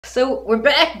So we're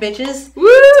back, bitches. Woo!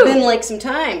 It's been like some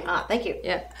time. Ah, thank you.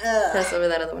 Yeah. Pass over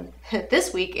that other one.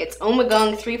 This week it's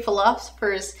Omagong 3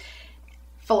 Philosophers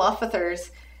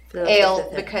Ale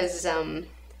because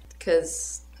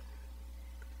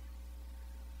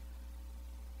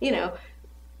you know.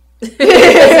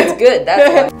 It's good,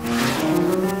 that's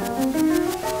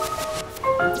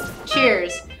why.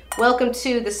 Cheers. Welcome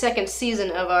to the second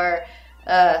season of our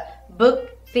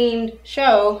book-themed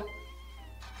show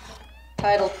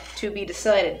titled To Be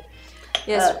Decided.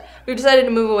 Yes, we've decided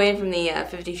to move away from the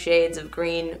 50 Shades of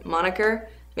Green moniker,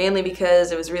 mainly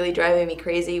because it was really driving me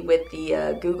crazy with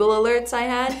the Google alerts I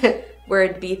had, where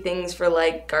it'd be things for,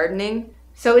 like, gardening.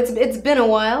 So it's been a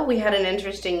while. We had an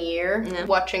interesting year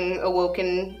watching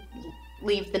Awoken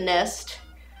leave the nest.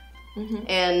 Mm-hmm.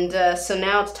 And so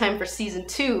now it's time for season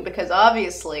 2, because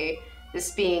obviously, this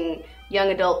being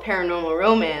young adult paranormal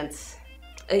romance...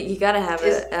 you gotta have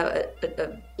a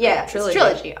trilogy. It's a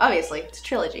trilogy, obviously. It's a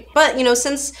trilogy. But, you know,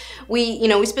 since we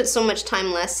spent so much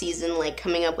time last season, like,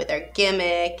 coming up with our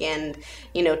gimmick and,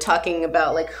 you know, talking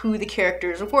about, like, who the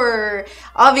characters were,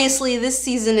 obviously this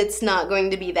season it's not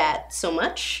going to be that so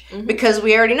much, because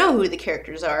we already know who the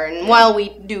characters are. And while we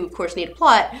do, of course, need a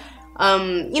plot,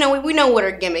 you know, we know what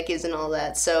our gimmick is and all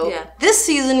that. So this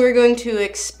season we're going to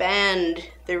expand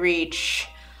the reach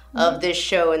of this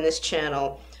show and this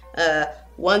channel.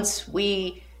 Once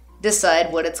we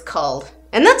decide what it's called.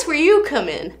 And that's where you come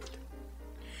in.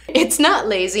 It's not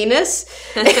laziness.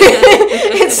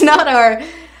 It's not our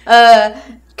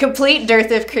complete dearth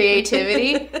of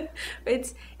creativity.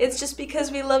 It's just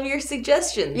because we love your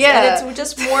suggestions. Yeah. And it's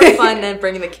just more fun than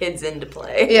bringing the kids into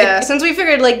play. Yeah, since we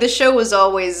figured, like, the show was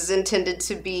always intended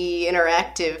to be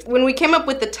interactive. When we came up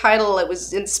with the title, it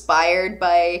was inspired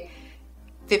by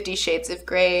 50 Shades of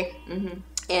Grey.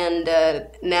 And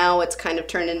now it's kind of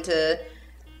turned into,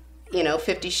 you know,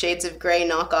 50 Shades of Grey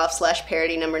knockoff /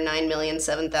 parody number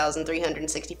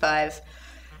 9,007,365.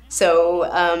 So,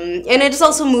 and it's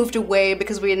also moved away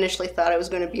because we initially thought it was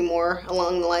going to be more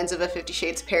along the lines of a 50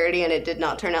 Shades parody, and it did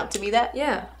not turn out to be that.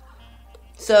 Yeah.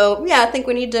 So, yeah, I think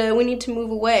we need to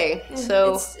move away. Yeah,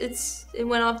 so it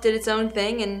went off, did its own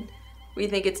thing, and we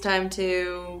think it's time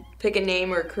to pick a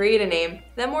name or create a name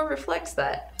that more reflects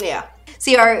that. Yeah.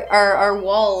 See, our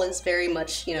wall is very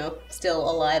much, you know, still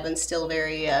alive and still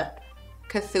very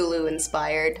Cthulhu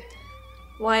inspired.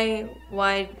 Why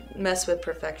mess with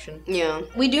perfection? Yeah.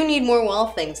 We do need more wall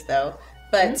things, though.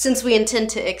 But since we intend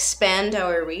to expand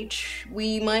our reach,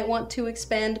 we might want to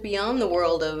expand beyond the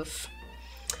world of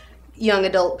young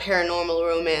adult paranormal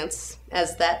romance,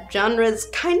 as that genre's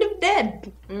kind of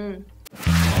dead.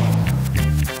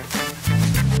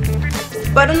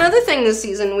 But another thing this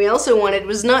season we also wanted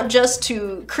was not just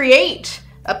to create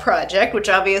a project, which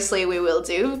obviously we will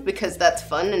do because that's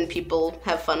fun and people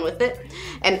have fun with it,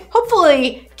 and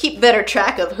hopefully keep better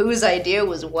track of whose idea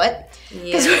was what,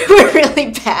 because we were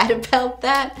really bad about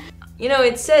that. You know,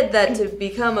 it's said that to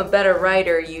become a better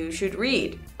writer, you should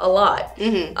read a lot.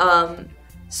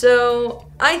 So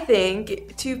I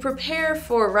think to prepare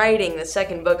for writing the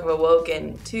second book of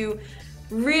Awoken, to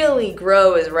really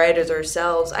grow as writers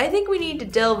ourselves, I think we need to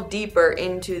delve deeper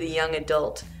into the young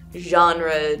adult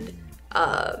genre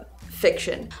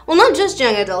fiction. Well, not just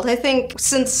young adult. I think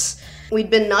since we'd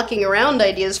been knocking around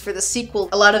ideas for the sequel,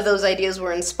 a lot of those ideas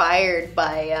were inspired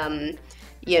by,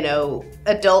 you know,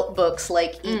 adult books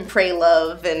like Eat, Pray,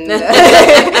 Love, and...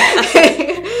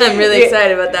 I'm really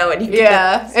excited about that one.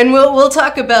 And we'll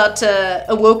talk about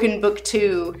Awoken Book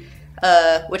 2,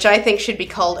 which I think should be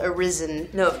called Arisen.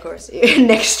 No, of course.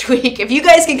 Next week. If you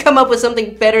guys can come up with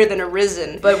something better than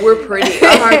Arisen. But our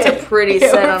hearts are pretty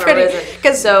set on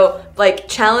Arisen. So, like,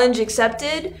 challenge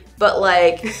accepted, but,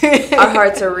 like, our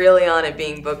hearts are really on it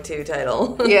being Book 2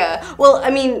 title. Yeah. Well, I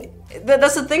mean,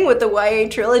 that's the thing with the YA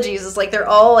trilogies, is, like, they're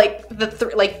all, like,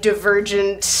 like,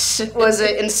 divergent, was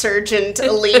it, insurgent,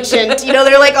 allegiant, you know,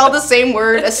 they're, like, all the same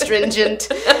word, astringent,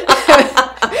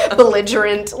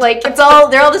 belligerent, like,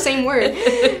 they're all the same word.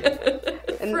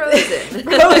 Frozen.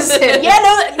 Frozen. Yeah,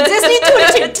 no, Disney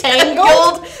 22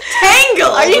 Tangled.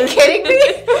 Tangled? Are you kidding me?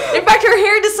 In fact, her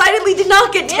hair decidedly did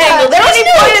not get tangled. There was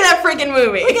any point in that freaking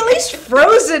movie. Like, at least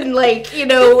Frozen, like, you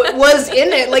know, was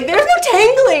in it. Like, there's no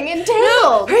tangling in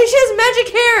Tangled. No, she has magic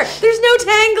hair. There's no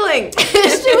tangling.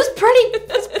 It was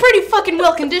pretty fucking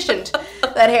well conditioned,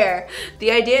 that hair.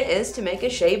 The idea is to make a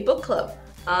Shade book club,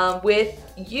 with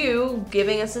you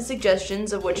giving us the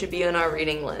suggestions of what should be on our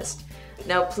reading list.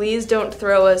 Now, please don't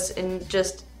throw us in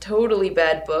just totally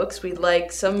bad books. We'd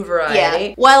like some variety.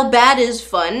 Yeah. While bad is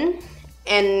fun,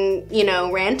 and, you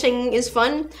know, ranting is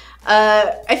fun.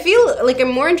 I feel like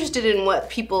I'm more interested in what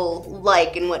people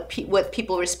like and what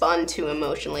people respond to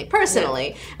emotionally,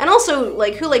 personally. And also,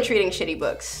 like, who likes reading shitty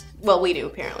books? Well, we do,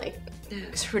 apparently.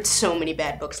 Because I read so many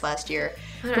bad books last year.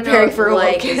 Preparing for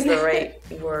like is the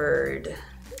right word.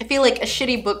 I feel like a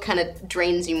shitty book kind of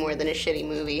drains you more than a shitty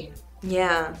movie.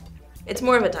 Yeah. It's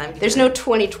more of a time. There's no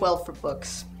 2012 for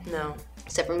books. No.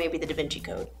 Except for maybe the Da Vinci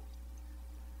Code.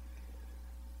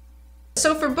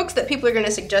 So for books that people are going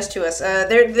to suggest to us,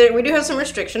 we do have some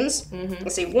restrictions.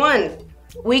 Let's see. 1,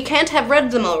 we can't have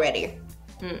read them already.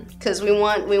 Because we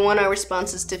want our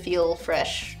responses to feel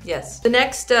fresh. Yes. The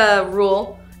next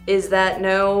rule is that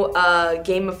no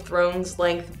Game of Thrones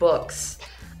length books.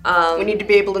 We need to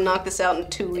be able to knock this out in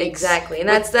 2 weeks. Exactly, and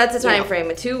that's a time frame.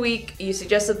 A 2 week, you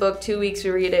suggest a book, 2 weeks we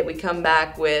read it, we come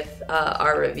back with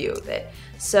our review of it.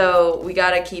 So we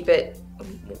gotta keep it.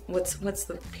 What's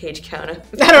the page count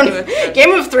of? I don't know.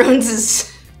 Game of Thrones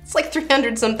is. It's like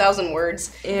 300-some thousand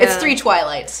words. Yeah. It's 3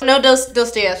 Twilights. No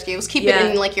Dostoevsky. Let's keep it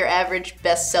in like your average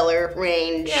bestseller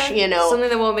range. You know, something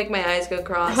that won't make my eyes go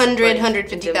cross.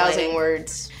 150,000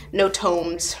 words. No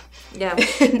tomes. Yeah.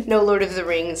 No Lord of the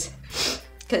Rings.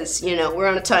 Because, you know, we're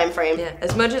on a time frame. Yeah,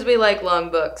 as much as we like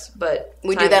long books, but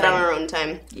we do that on our own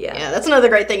time. Yeah, that's another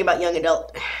great thing about young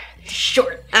adult.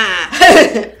 Short.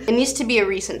 It needs to be a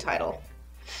recent title.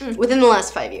 Within the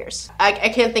last 5 years. I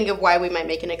can't think of why we might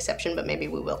make an exception, but maybe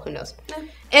we will. Who knows?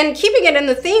 And keeping it in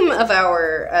the theme of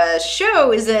our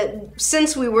show is that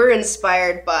since we were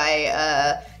inspired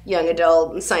by young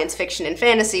adult and science fiction and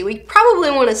fantasy, we probably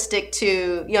want to stick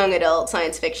to young adult,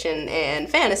 science fiction, and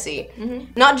fantasy.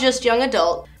 Not just young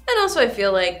adult. And also I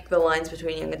feel like the lines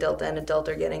between young adult and adult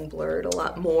are getting blurred a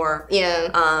lot more. Yeah.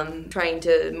 Trying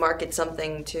to market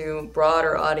something to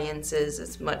broader audiences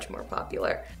is much more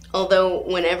popular. Although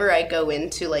whenever I go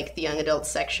into like the young adult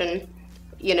section,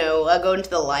 you know, I'll go into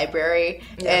the library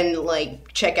and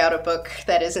like check out a book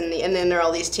that is and then there are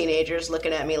all these teenagers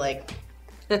looking at me like,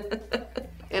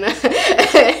 and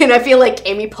I feel like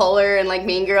Amy Poehler and like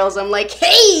Mean Girls. I'm like,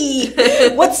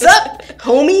 hey, what's up,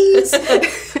 homies?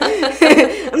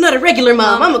 I'm not a regular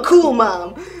mom. I'm a cool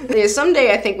mom. Yeah,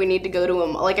 someday I think we need to go to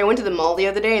like I went to the mall the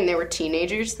other day and there were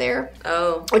teenagers there.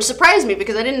 Oh. Which surprised me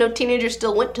because I didn't know teenagers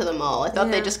still went to the mall. I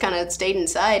thought they just kind of stayed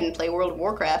inside and play World of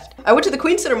Warcraft. I went to the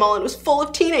Queen Center Mall and it was full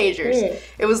of teenagers.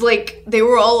 It was like they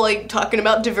were all like talking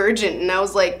about Divergent and I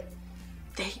was like,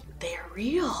 they're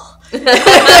real.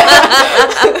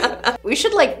 We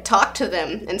should like talk to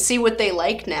them and see what they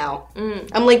like now.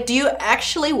 I'm like, do you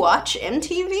actually watch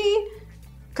MTV?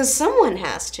 Because someone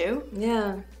has to.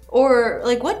 Yeah. Or,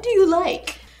 like, what do you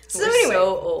like? So anyway.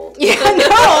 So old. Yeah,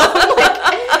 no.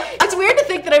 Like, it's weird to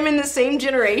think that I'm in the same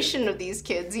generation of these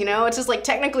kids, you know? It's just like,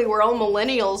 technically, we're all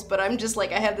millennials, but I'm just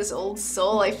like, I have this old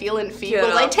soul. I feel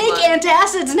enfeebled. I take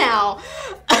antacids now.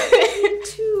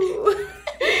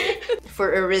 For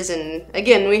Arisen,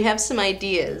 again, we have some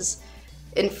ideas.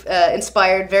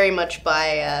 Inspired very much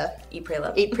by Eat, Pray,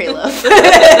 Love. Eat, Pray, Love.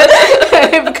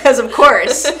 Because of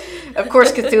course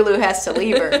Cthulhu has to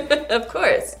leave her. Of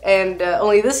course. And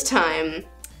only this time,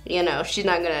 you know, she's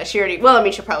not gonna, she'll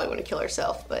probably want to kill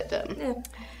herself, but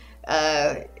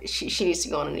she needs to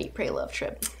go on an Eat, Pray, Love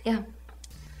trip. Yeah.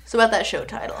 So about that show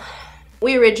title.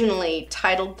 We originally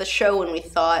titled the show when we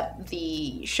thought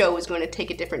the show was going to take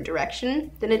a different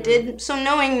direction than it did. So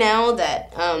knowing now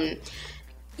that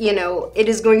you know, it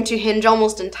is going to hinge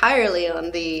almost entirely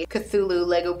on the Cthulhu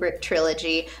Lego Brick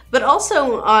trilogy, but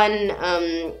also on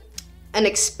an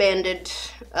expanded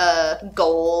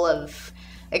goal of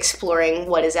exploring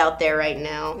what is out there right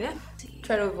now. Yeah.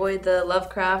 Try to avoid the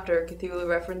Lovecraft or Cthulhu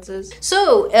references.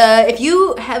 So, if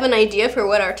you have an idea for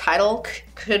what our title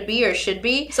could be or should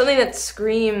be, something that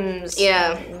screams,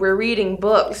 we're reading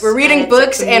books. We're reading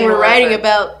books and we're writing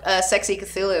about sexy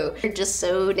Cthulhu. You're just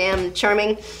so damn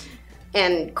charming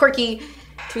and quirky.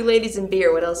 2 ladies and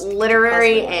beer, what else?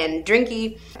 Literary and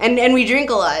drinky. And we drink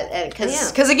a lot.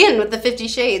 Because again, with the 50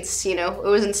 Shades, you know, it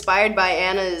was inspired by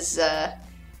Anna's,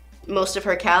 most of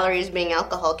her calories being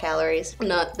alcohol calories.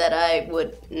 Not that I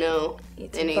would know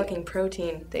any fucking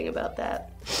protein thing about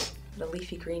that. The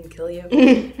leafy green kill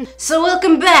you. So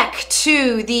welcome back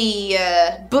to the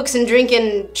Books and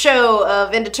Drinking show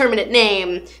of indeterminate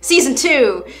name, Season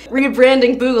 2,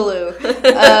 Rebranding Boogaloo.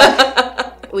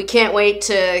 We can't wait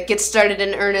to get started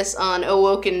in earnest on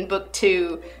Awoken Book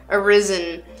 2,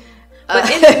 Arisen. But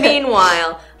in the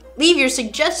meanwhile, leave your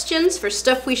suggestions for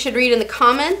stuff we should read in the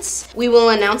comments. We will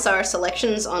announce our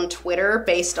selections on Twitter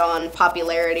based on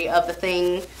popularity of the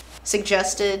thing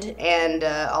suggested, and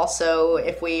also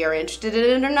if we are interested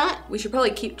in it or not. We should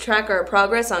probably keep track of our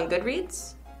progress on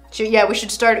Goodreads. Yeah, we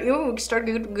should start. Ooh, we can start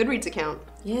a Goodreads account.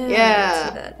 Yeah. Yeah. Let's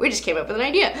do that. We just came up with an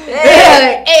idea.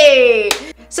 Hey! Hey!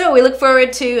 So we look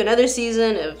forward to another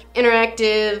season of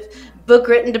interactive,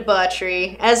 book-written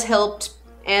debauchery, as helped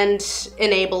and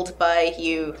enabled by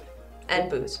you. And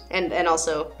booze. And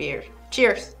also beer.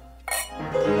 Cheers.